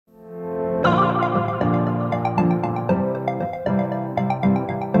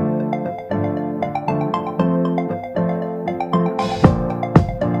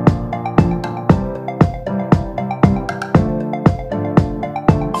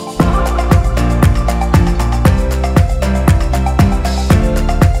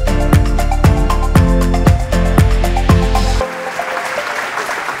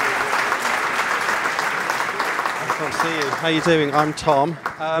you doing? I'm Tom.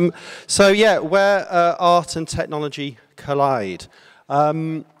 So yeah, where art and technology collide.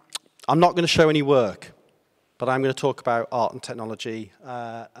 I'm not going to show any work, but I'm going to talk about art and technology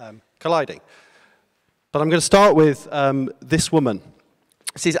colliding. But I'm going to start with this woman.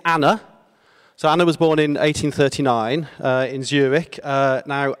 This is Anna. So Anna was born in 1839 in Zurich.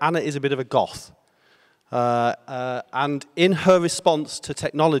 Now, Anna is a bit of a goth. And in her response to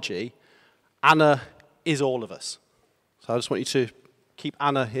technology, Anna is all of us. So I just want you to keep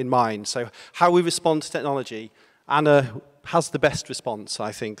Anna in mind. So how we respond to technology, Anna has the best response,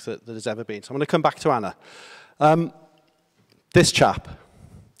 I think, that there's ever been. So I'm going to come back to Anna. This chap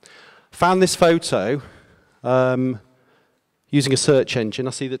found this photo using a search engine.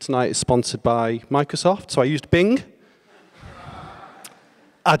 I see that tonight is sponsored by Microsoft, so I used Bing.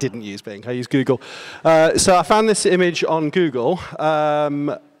 I didn't use Bing, I used Google. So I found this image on Google,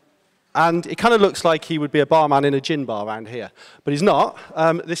 and it kind of looks like he would be a barman in a gin bar around here. But he's not.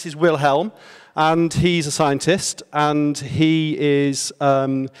 This is Wilhelm, and he's a scientist, and he is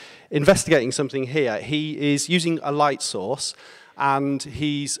investigating something here. He is using a light source, and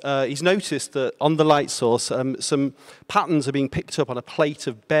he's noticed that on the light source, some patterns are being picked up on a plate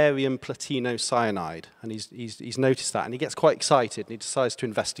of barium platinocyanide. And he's noticed that, and he gets quite excited, and he decides to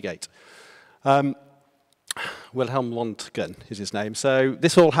investigate. Wilhelm Röntgen is his name. So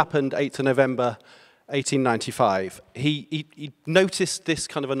this all happened 8th of November, 1895. He noticed this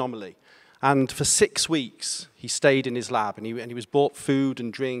kind of anomaly. And for 6 weeks, he stayed in his lab, and he was bought food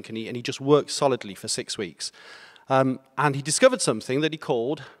and drink, and he just worked solidly for 6 weeks. And he discovered something that he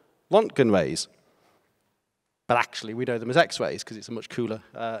called Röntgen rays. But actually, we know them as X-rays, because it's a much cooler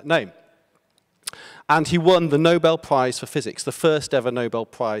name. And he won the Nobel Prize for Physics, the first ever Nobel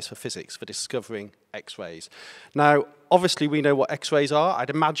Prize for Physics for discovering X-rays. Now, obviously, we know what X-rays are. I'd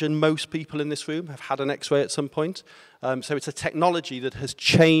imagine most people in this room have had an X-ray at some point. So it's a technology that has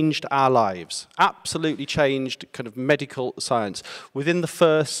changed our lives, absolutely changed kind of medical science. Within the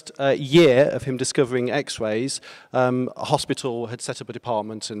first year of him discovering X-rays, a hospital had set up a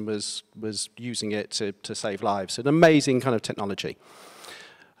department and was using it to save lives. An amazing kind of technology.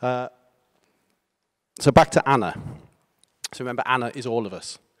 So back to Anna. So remember, Anna is all of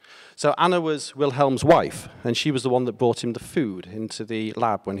us. So Anna was Wilhelm's wife, and she was the one that brought him the food into the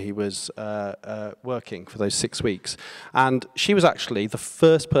lab when he was working for those 6 weeks. And she was actually the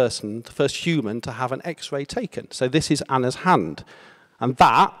first person, the first human to have an X-ray taken. So this is Anna's hand. And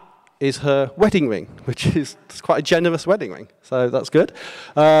that is her wedding ring, which is quite a generous wedding ring. So that's good.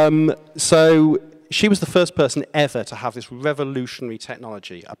 So she was the first person ever to have this revolutionary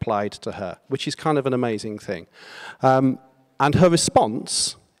technology applied to her, which is kind of an amazing thing. And her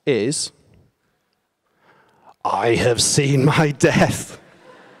response is, I have seen my death.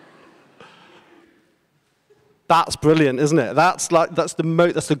 That's brilliant, isn't it? That's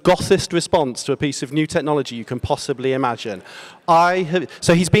the gothest response to a piece of new technology you can possibly imagine.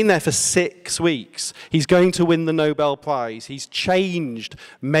 So he's been there for 6 weeks. He's going to win the Nobel Prize. He's changed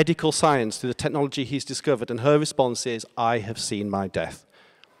medical science through the technology he's discovered, and her response is, I have seen my death.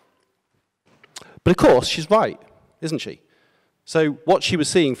 But of course, she's right, isn't she? So what she was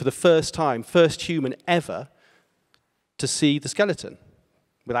seeing for the first time, first human ever to see the skeleton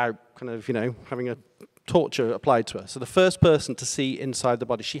without kind of, having a torture applied to her. So the first person to see inside the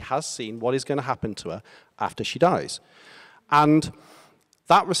body, she has seen what is going to happen to her after she dies. And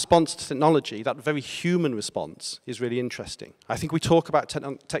that response to technology, that very human response, is really interesting. I think we talk about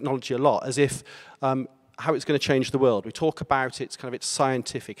technology a lot as if how it's going to change the world. We talk about it's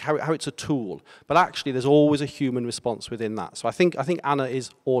scientific, how it's a tool. But actually, there's always a human response within that. So I think Anna is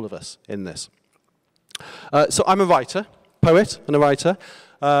all of us in this. So I'm a writer, poet and a writer.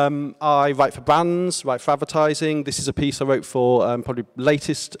 I write for brands, write for advertising. This is a piece I wrote for probably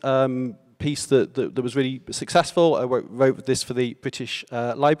latest piece that was really successful. I wrote this for the British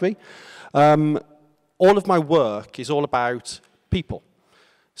Library. All of my work is all about people.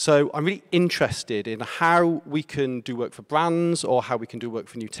 So I'm really interested in how we can do work for brands or how we can do work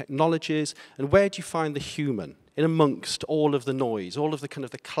for new technologies, and where do you find the human in amongst all of the noise, all of the kind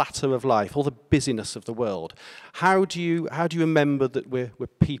of the clatter of life, all the busyness of the world? How do you remember that we're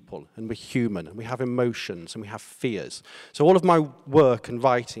people and we're human and we have emotions and we have fears? So all of my work and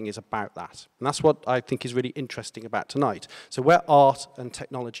writing is about that, and that's what I think is really interesting about tonight. So where art and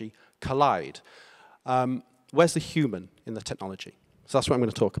technology collide, where's the human in the technology? So that's what I'm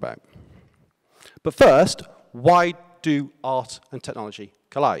going to talk about. But first, why do art and technology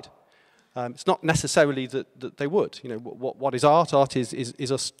collide? It's not necessarily that they would. What is art? Art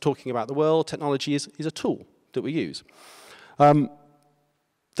is us talking about the world. Technology is a tool that we use.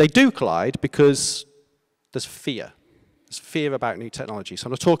 They do collide because there's fear. There's fear about new technology. So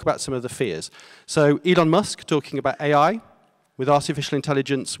I'm going to talk about some of the fears. So Elon Musk talking about AI. With artificial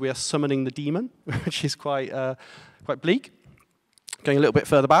intelligence, we are summoning the demon, which is quite bleak. Going a little bit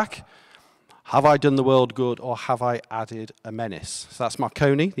further back. Have I done the world good, or have I added a menace? So that's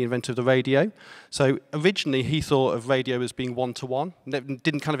Marconi, the inventor of the radio. So originally, he thought of radio as being one-to-one.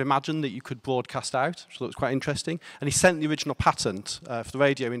 Didn't kind of imagine that you could broadcast out, which I thought was quite interesting. And he sent the original patent for the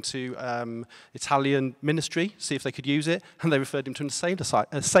radio into Italian ministry, see if they could use it, and they referred him to an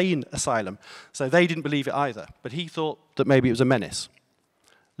insane asylum. So they didn't believe it either, but he thought that maybe it was a menace.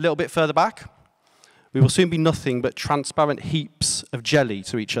 A little bit further back, we will soon be nothing but transparent heaps of jelly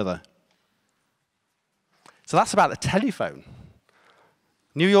to each other. So that's about the telephone.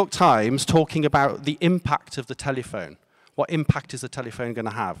 New York Times talking about the impact of the telephone. What impact is the telephone going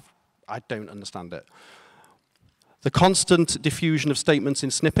to have? I don't understand it. The constant diffusion of statements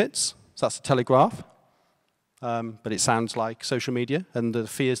in snippets. So that's the Telegraph. But it sounds like social media and the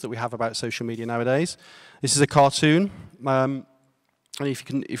fears that we have about social media nowadays. This is a cartoon. And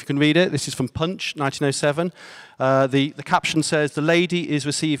if you can read it, this is from Punch, 1907. The caption says, "The lady is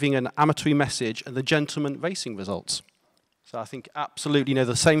receiving an amatory message and the gentleman racing results." So I think absolutely,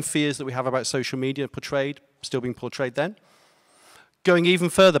 the same fears that we have about social media portrayed, still being portrayed then. Going even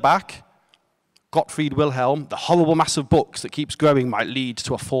further back, Gottfried Wilhelm, the horrible mass of books that keeps growing might lead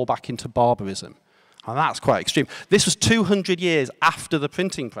to a fallback into barbarism. And that's quite extreme. This was 200 years after the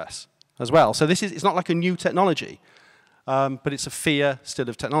printing press as well. So it's not like a new technology. But it's a fear still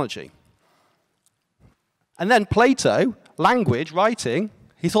of technology. And then Plato, language, writing,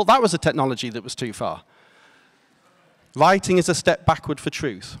 he thought that was a technology that was too far. Writing is a step backward for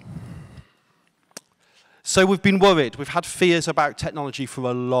truth. So we've been worried. We've had fears about technology for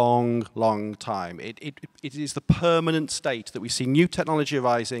a long, long time. It is the permanent state that we see new technology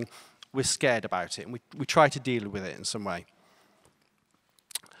arising, we're scared about it, and we try to deal with it in some way.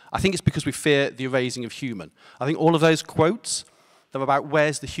 I think it's because we fear the erasing of human. I think all of those quotes, they're about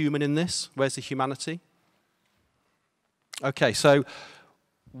where's the human in this? Where's the humanity? Okay, so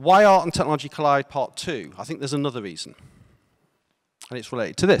why art and technology collide part 2? I think there's another reason. And it's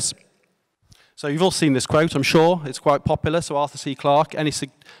related to this. So you've all seen this quote, I'm sure. It's quite popular. So Arthur C. Clarke, any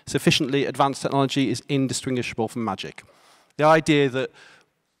sufficiently advanced technology is indistinguishable from magic. The idea that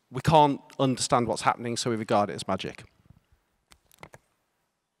we can't understand what's happening, so we regard it as magic.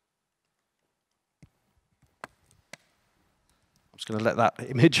 Just going to let that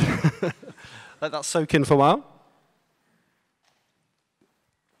image, let that soak in for a while.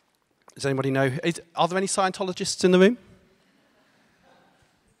 Does anybody know? Are there any Scientologists in the room?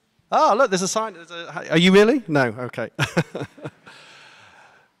 Oh, look, there's a sign. Are you really? No, okay.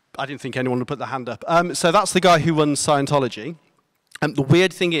 I didn't think anyone would put their hand up. So that's the guy who runs Scientology. The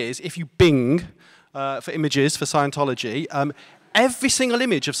weird thing is, if you Bing for images for Scientology, every single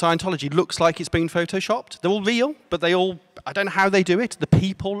image of Scientology looks like it's been photoshopped. They're all real, but they all, I don't know how they do it. The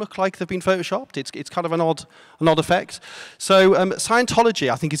people look like they've been photoshopped. It's kind of an odd effect. So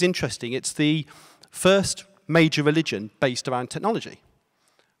Scientology, I think, is interesting. It's the first major religion based around technology.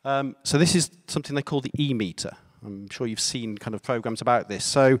 So this is something they call the E-meter. I'm sure you've seen kind of programs about this.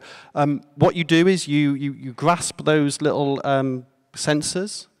 So what you do is you grasp those little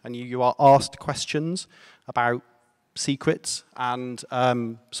sensors and you are asked questions about secrets, and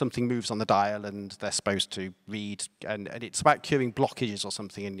something moves on the dial and they're supposed to read, and it's about curing blockages or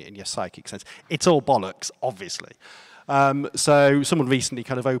something in your psychic sense. It's all bollocks, obviously. So someone recently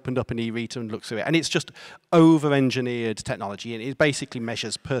kind of opened up an e-reader and looked through it, and it's just over-engineered technology, and it basically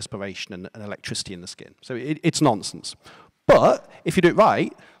measures perspiration and electricity in the skin. So it's nonsense. But if you do it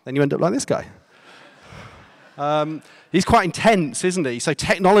right, then you end up like this guy. He's quite intense, isn't he? So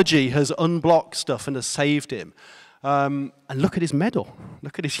technology has unblocked stuff and has saved him. And look at his medal.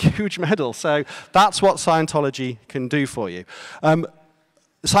 Look at his huge medal. So that's what Scientology can do for you.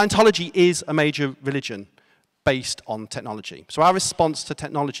 Scientology is a major religion based on technology. So our response to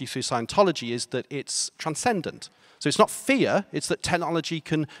technology through Scientology is that it's transcendent. So it's not fear, it's that technology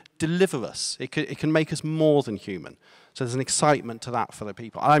can deliver us. It can make us more than human. So there's an excitement to that for the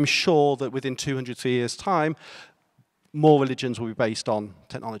people. I'm sure that within 200, 3 years' time, more religions will be based on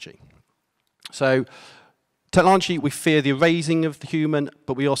technology. So technology, we fear the erasing of the human,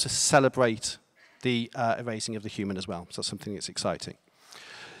 but we also celebrate the erasing of the human as well. So that's something that's exciting.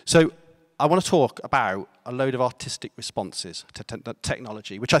 So I want to talk about a load of artistic responses to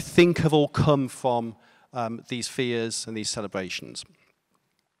technology, which I think have all come from these fears and these celebrations.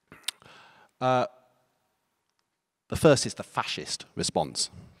 The first is the fascist response,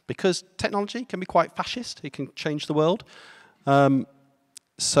 because technology can be quite fascist. It can change the world.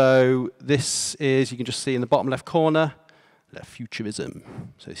 So this is, you can just see in the bottom left corner, Le Futurism.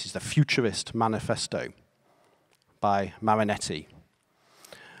 So this is the Futurist Manifesto by Marinetti.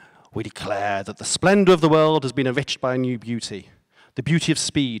 We declare that the splendor of the world has been enriched by a new beauty. The beauty of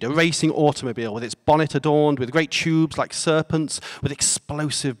speed, a racing automobile with its bonnet adorned with great tubes like serpents with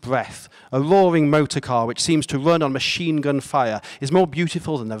explosive breath. A roaring motor car which seems to run on machine gun fire is more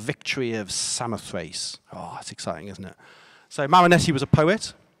beautiful than the victory of Samothrace. Oh, that's exciting, isn't it? So Marinetti was a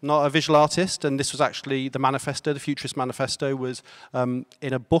poet, not a visual artist, and this was actually the manifesto. The Futurist Manifesto was in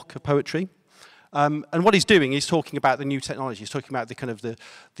a book of poetry. And what he's doing, he's talking about the new technology. He's talking about the kind of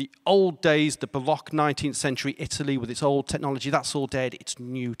the old days, the Baroque 19th century Italy with its old technology. That's all dead. It's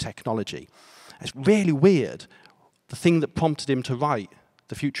new technology. It's really weird. The thing that prompted him to write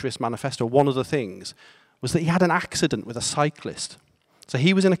the Futurist Manifesto, one of the things, was that he had an accident with a cyclist. So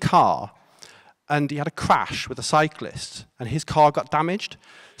he was in a car, and he had a crash with a cyclist, and his car got damaged.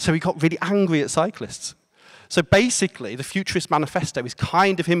 So he got really angry at cyclists. So basically, the Futurist Manifesto is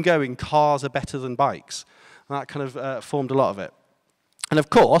kind of him going, cars are better than bikes. And that kind of formed a lot of it. And of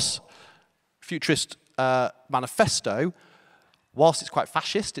course, Futurist Manifesto, whilst it's quite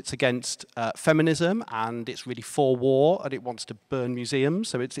fascist, it's against feminism, and it's really for war, and it wants to burn museums,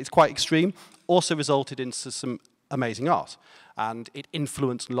 so it's quite extreme, also resulted in some amazing art. And it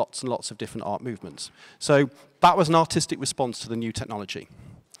influenced lots and lots of different art movements. So that was an artistic response to the new technology.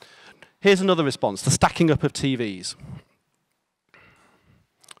 Here's another response, the stacking up of TVs.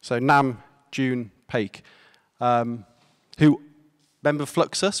 So Nam June Paik, who, member of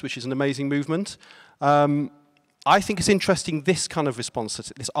Fluxus, which is an amazing movement. I think it's interesting, this kind of response,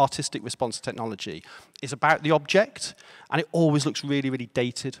 this artistic response to technology, is about the object, and it always looks really, really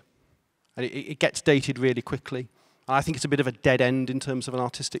dated. And it gets dated really quickly. And I think it's a bit of a dead end in terms of an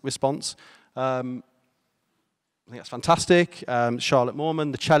artistic response. I think that's fantastic. Charlotte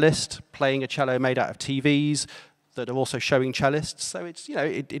Moorman, the cellist, playing a cello made out of TVs that are also showing cellists. So it's, you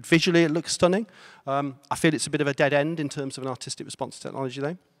know, visually it looks stunning. I feel it's a bit of a dead end in terms of an artistic response to technology,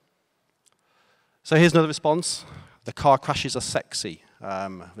 though. So here's another response. The car crashes are sexy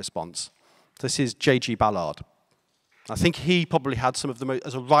response. This is J.G. Ballard. I think he probably had some of the most,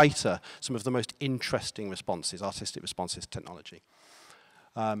 as a writer, some of the most interesting responses, artistic responses to technology.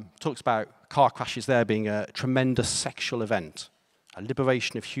 Talks about car crashes there being a tremendous sexual event, a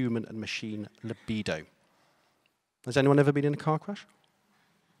liberation of human and machine libido. Has anyone ever been in a car crash?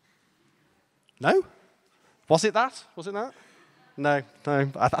 No? Was it that? Was it that? No,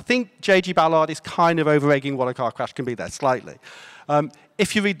 no. I think J.G. Ballard is kind of over-egging what a car crash can be there, slightly.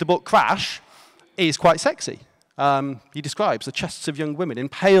 If you read the book Crash, it is quite sexy. He describes the chests of young women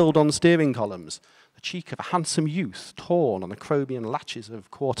impaled on steering columns, the cheek of a handsome youth torn on the chromium latches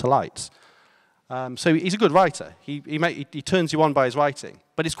of quarter lights. So he's a good writer. He turns you on by his writing.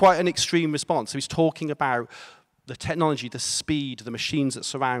 But it's quite an extreme response. So he's talking about the technology, the speed, the machines that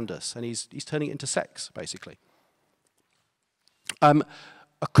surround us, and he's turning it into sex, basically.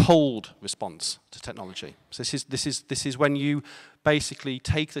 A cold response to technology. So this is when you basically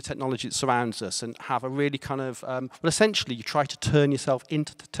take the technology that surrounds us and have a really kind of, well, essentially you try to turn yourself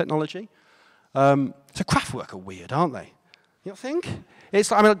into the technology. So Kraftwerk are weird, aren't they? You don't think?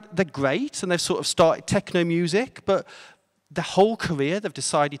 It's like, I mean, they're great, and they've sort of started techno music, but their whole career they've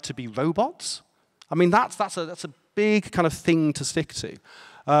decided to be robots. I mean, that's a big kind of thing to stick to.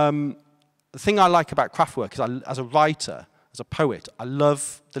 The thing I like about Kraftwerk is, as a writer, as a poet, I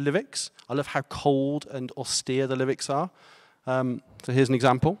love the lyrics. I love how cold and austere the lyrics are. So here's an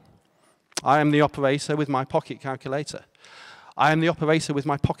example. I am the operator with my pocket calculator. I am the operator with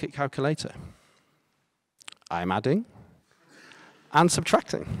my pocket calculator. I am adding and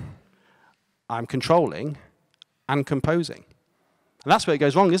subtracting. I'm controlling and composing. And that's where it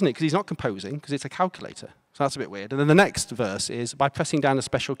goes wrong, isn't it? Because he's not composing, because it's a calculator. So that's a bit weird. And then the next verse is, by pressing down a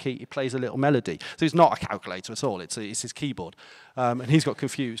special key, he plays a little melody. So it's not a calculator at all. It's his keyboard. And he's got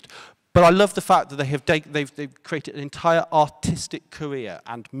confused. But I love the fact that they've created an entire artistic career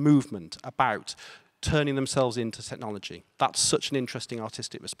and movement about turning themselves into technology. That's such an interesting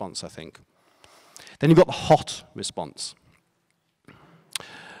artistic response, I think. Then you've got the hot response.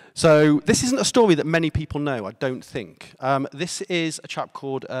 So this isn't a story that many people know, I don't think. This is a chap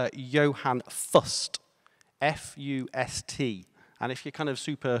called Johann Fust, F-U-S-T. And if you're kind of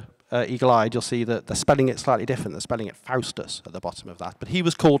super eagle-eyed, you'll see that they're spelling it slightly different. They're spelling it Faustus at the bottom of that. But he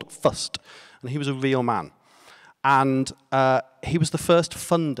was called Fust, and he was a real man. And he was the first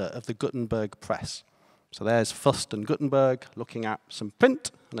funder of the Gutenberg press. So there's Fust and Gutenberg looking at some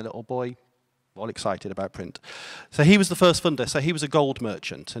print, and a little boy all excited about print. So he was the first funder. So he was a gold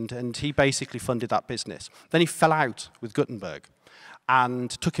merchant, and he basically funded that business. Then he fell out with Gutenberg and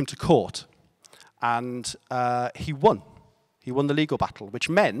took him to court. And he won. He won the legal battle, which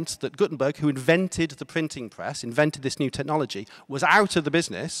meant that Gutenberg, who invented the printing press, invented this new technology, was out of the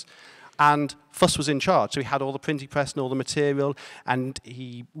business, and Fuss was in charge. So he had all the printing press and all the material, and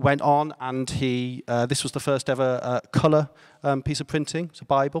he went on, and this was the first ever colour piece of printing. It's a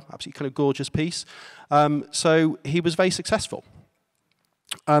Bible, absolutely kind of gorgeous piece. So he was very successful.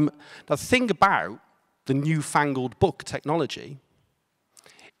 Now, the thing about the newfangled book technology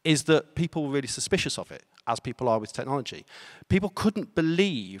is that people were really suspicious of it, as people are with technology. People couldn't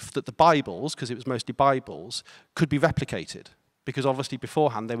believe that the Bibles, because it was mostly Bibles, could be replicated, because obviously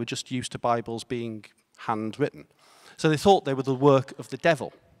beforehand they were just used to Bibles being handwritten. So they thought they were the work of the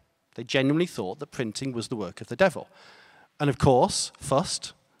devil. They genuinely thought that printing was the work of the devil. And of course,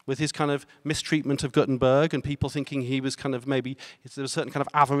 Fuss, with his kind of mistreatment of Gutenberg and people thinking he was kind of maybe, there was a certain kind of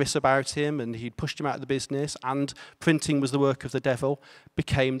avarice about him and he'd pushed him out of the business and printing was the work of the devil,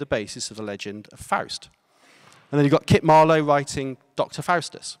 became the basis of the legend of Faust. And then you've got Kit Marlowe writing Dr.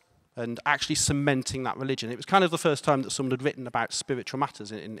 Faustus and actually cementing that religion. It was kind of the first time that someone had written about spiritual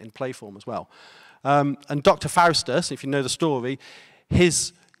matters in play form as well. And Dr. Faustus, if you know the story,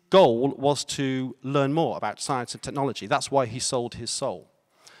 his goal was to learn more about science and technology. That's why he sold his soul.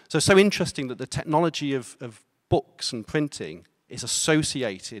 So it's so interesting that the technology of books and printing is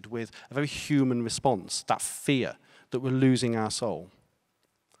associated with a very human response, that fear that we're losing our soul.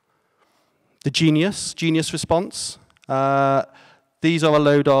 The genius response. These are a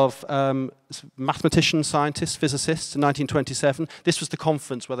load of mathematicians, scientists, physicists in 1927. This was the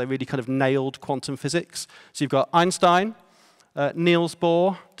conference where they really kind of nailed quantum physics. So you've got Einstein, Niels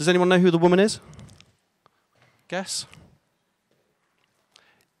Bohr. Does anyone know who the woman is? Guess?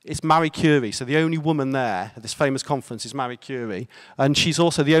 It's Marie Curie. So the only woman there at this famous conference is Marie Curie. And she's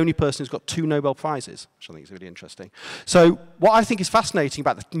also the only person who's got 2 Nobel Prizes, which I think is really interesting. So what I think is fascinating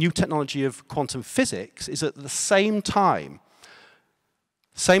about the new technology of quantum physics is that at the same time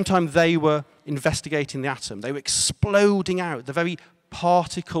they were investigating the atom, they were exploding out the very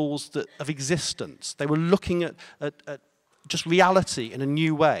particles of existence. They were looking at just reality in a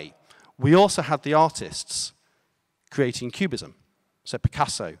new way. We also had the artists creating cubism. So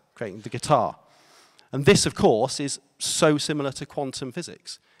Picasso creating the guitar. And this, of course, is so similar to quantum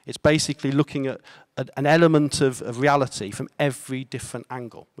physics. It's basically looking at an element of reality from every different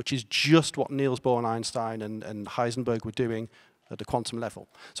angle, which is just what Niels Bohr and Einstein and Heisenberg were doing at the quantum level.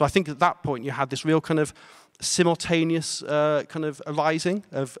 So I think at that point you had this real kind of simultaneous kind of arising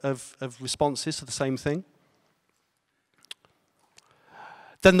of responses to the same thing.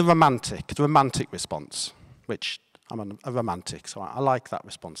 Then the romantic response, which I'm a romantic, so I like that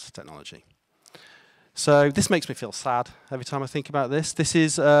response to technology. So this makes me feel sad every time I think about this.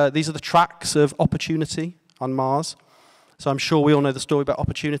 These are the tracks of Opportunity on Mars. So I'm sure we all know the story about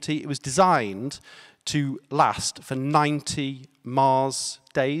Opportunity. It was designed to last for 90 Mars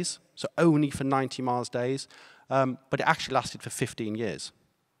days, so only for 90 Mars days, but it actually lasted for 15 years.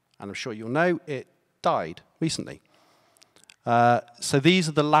 And I'm sure you'll know it died recently. So these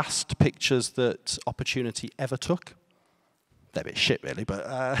are the last pictures that Opportunity ever took. They're a bit shit, really, but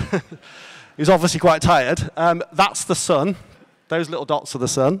he was obviously quite tired. That's the sun. Those little dots are the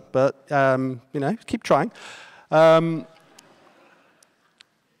sun, but, you know, keep trying. And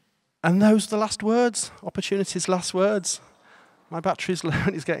those are the last words, Opportunity's last words. My battery's low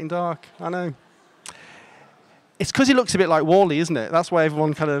and it's getting dark, I know. It's because he looks a bit like Wall-E, isn't it? That's why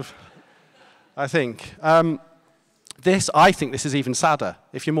everyone kind of, I think. I think this is even sadder.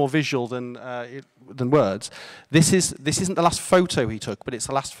 If you're more visual than words, this isn't the last photo he took, but it's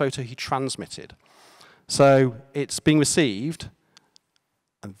the last photo he transmitted. So it's being received,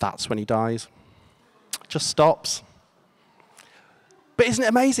 and that's when he dies. It just stops. But isn't it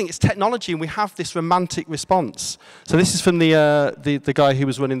amazing? It's technology, and we have this romantic response. So this is from the guy who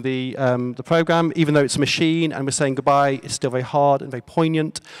was running the program. Even though it's a machine and we're saying goodbye, it's still very hard and very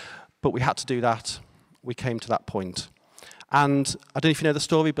poignant. But we had to do that. We came to that point. And I don't know if you know the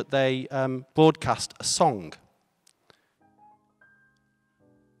story, but they broadcast a song.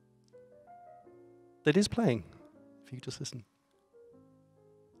 That is playing, if you could just listen.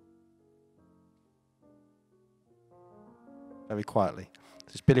 Very quietly.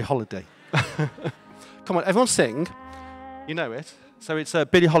 This is Billie Holiday. Come on, everyone sing. You know it. So it's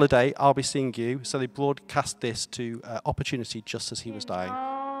Billie Holiday, I'll Be Seeing You. So they broadcast this to Opportunity just as he was dying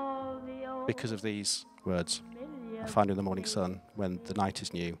because of these words. I find you in the morning sun when the night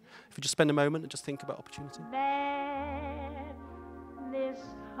is new. If you just spend a moment and just think about Opportunity. This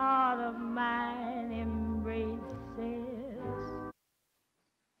heart of mine embraces.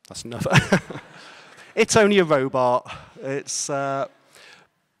 That's enough. It's only a robot. It's, but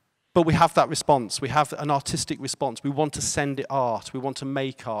But we have that response. We have an artistic response. We want to send it art. We want to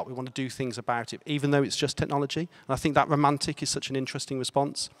make art. We want to do things about it, even though it's just technology. And I think that romantic is such an interesting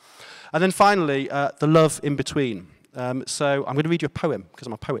response. And then finally, the love in between. So I'm going to read you a poem, because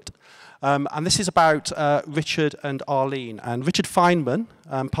I'm a poet. And this is about Richard and Arlene. And Richard Feynman,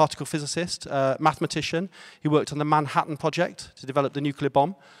 particle physicist, mathematician, he worked on the Manhattan Project to develop the nuclear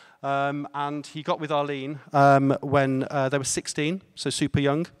bomb. And he got with Arlene when they were 16, so super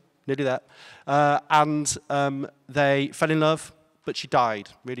young. Nearly there. And they fell in love, but she died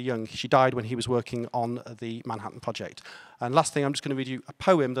really young. She died when he was working on the Manhattan Project. And last thing, I'm just going to read you a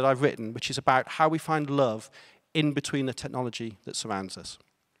poem that I've written, which is about how we find love in between the technology that surrounds us.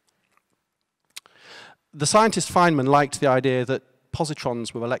 The scientist Feynman liked the idea that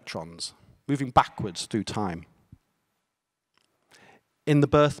positrons were electrons, moving backwards through time. In the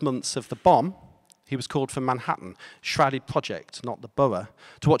birth months of the bomb, he was called from Manhattan, shrouded project, not the borough,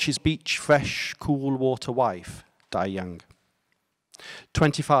 to watch his beach, fresh, cool water wife die young.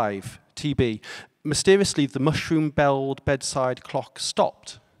 25, TB. Mysteriously, the mushroom-belled bedside clock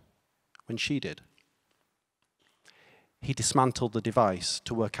stopped when she did. He dismantled the device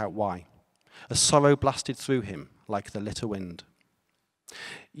to work out why. A sorrow blasted through him like the litter wind.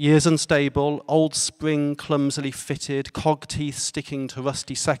 Years unstable, old spring clumsily fitted, cog teeth sticking to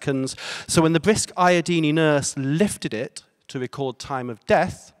rusty seconds. So when the brisk iodine nurse lifted it to record time of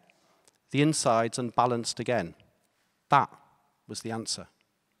death, the insides unbalanced again. That was the answer.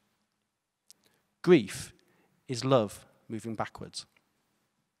 Grief is love moving backwards.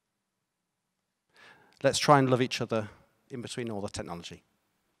 Let's try and love each other in between all the technology.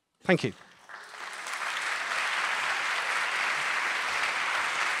 Thank you.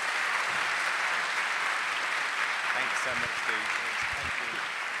 Thanks so much, Steve. Thank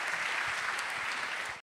you.